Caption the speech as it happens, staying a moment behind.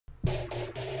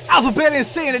Alphabet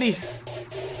Insanity,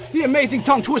 the amazing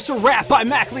tongue twister rap by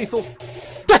Mac Lethal.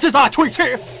 This is our tweet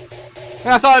here.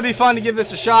 And I thought it'd be fun to give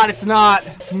this a shot. It's not.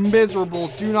 It's miserable.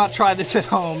 Do not try this at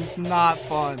home. It's not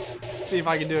fun. Let's see if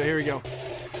I can do it. Here we go.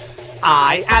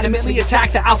 I adamantly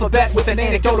attack the alphabet with an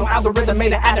anecdotal algorithm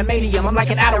made of adamantium. I'm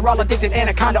like an Adderrall addicted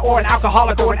anaconda or an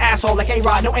alcoholic or an asshole like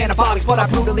A-Rod. No anabolics, but I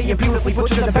brutally and beautifully put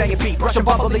you to the bang and beat. Brushing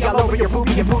bubbly all over your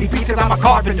booby and booty beat, cause I'm a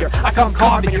carpenter. I come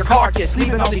carving your carcass,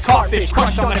 leaving all these carfish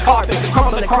crushed on the carpet.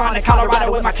 Crumbling chron in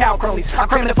Colorado with my cow cronies. I'm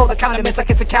cramming it full of condiments like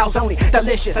it's a Calzone.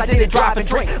 Delicious, I didn't drive and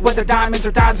drink. Whether diamonds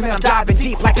or dimes, man, I'm diving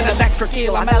deep like an electric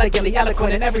eel. I'm elegantly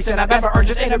eloquent in every sin I've ever earned.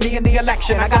 Just enter me in the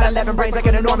election. I got 11 brains like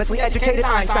an enormously educated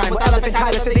Einstein with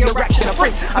Elephantitis in the erection.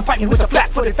 I'm fighting with a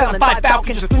flat-footed felon. 5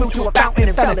 falcons just flew to a fountain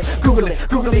and fell in.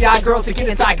 Googly eyed girls to get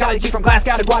inside. Psychology from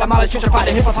Glasgow to Guatemala, gentrified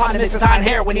a hippopotamus is high in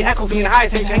hair when he heckles me in high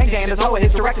attention. Hand as low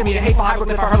hits directing me to hateful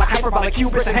hieroglyph for her like hyperbolic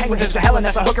hubris and hang with his Helen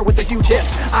as a hooker with the huge hips.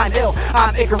 I'm ill,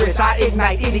 I'm Icarus, I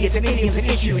ignite idiots and idioms and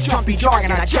issues. Trumpy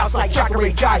jargon, I joust like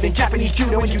Jacare jive in Japanese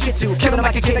judo and jiu-jitsu. Killing him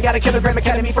like a kid, I got a kilogram of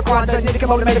ketamine for Kwanzaa. Nitty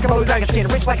Komodo made a Komodo dragon skin.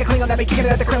 Rich like a Klingon that be kicking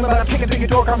it at the Kremlin, but I'm kicking through your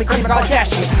door, call me cream, I got a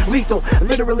cash in. Lethal,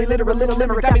 literally, little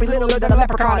limerick, that be littler than a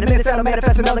leprechaun. A minute settle,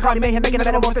 manifest a melancholy, mayhem, making a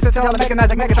metamorphosis,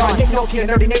 mechanized like Megatron. Nick Nolte, a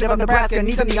nerdy native of Nebraska, and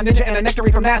he's a neon ninja and a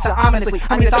nectary from NASA. Ominously,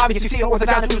 I mean it's obvious, you see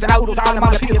orthodox foods and outdoors,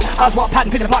 onomatopoeias. Oswald,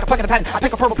 patent, pin and block, plucking a patent. I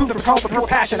pick a purple poop from home with pure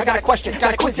passion. I got a question,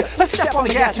 got a quiz you. Let's step on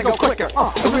the gas and go quicker.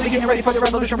 I'm really getting ready for the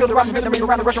revolution, really round the rhythm,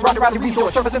 around the Russian, round the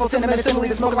resource. Surface civil cinnamon, simile,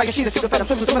 that's smoking like a sheet of Sudafed. I'm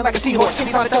swimming like a seahorse.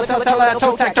 Cities on the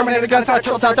toe tag, Terminator guns, out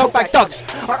of dope back thugs.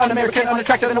 Are un-American,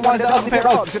 unattractive, and the one that's ugly pair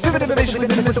of Uggs. Vivid innovation,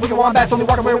 living in this, we can wombats, only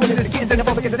water where women is kittens, and the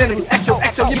public identity. XO,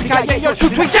 yippee-ki-yay, yo,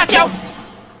 shoot, tweet, yes, yo!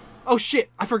 Oh shit,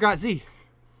 I forgot Z.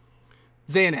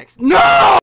 Xanax. No!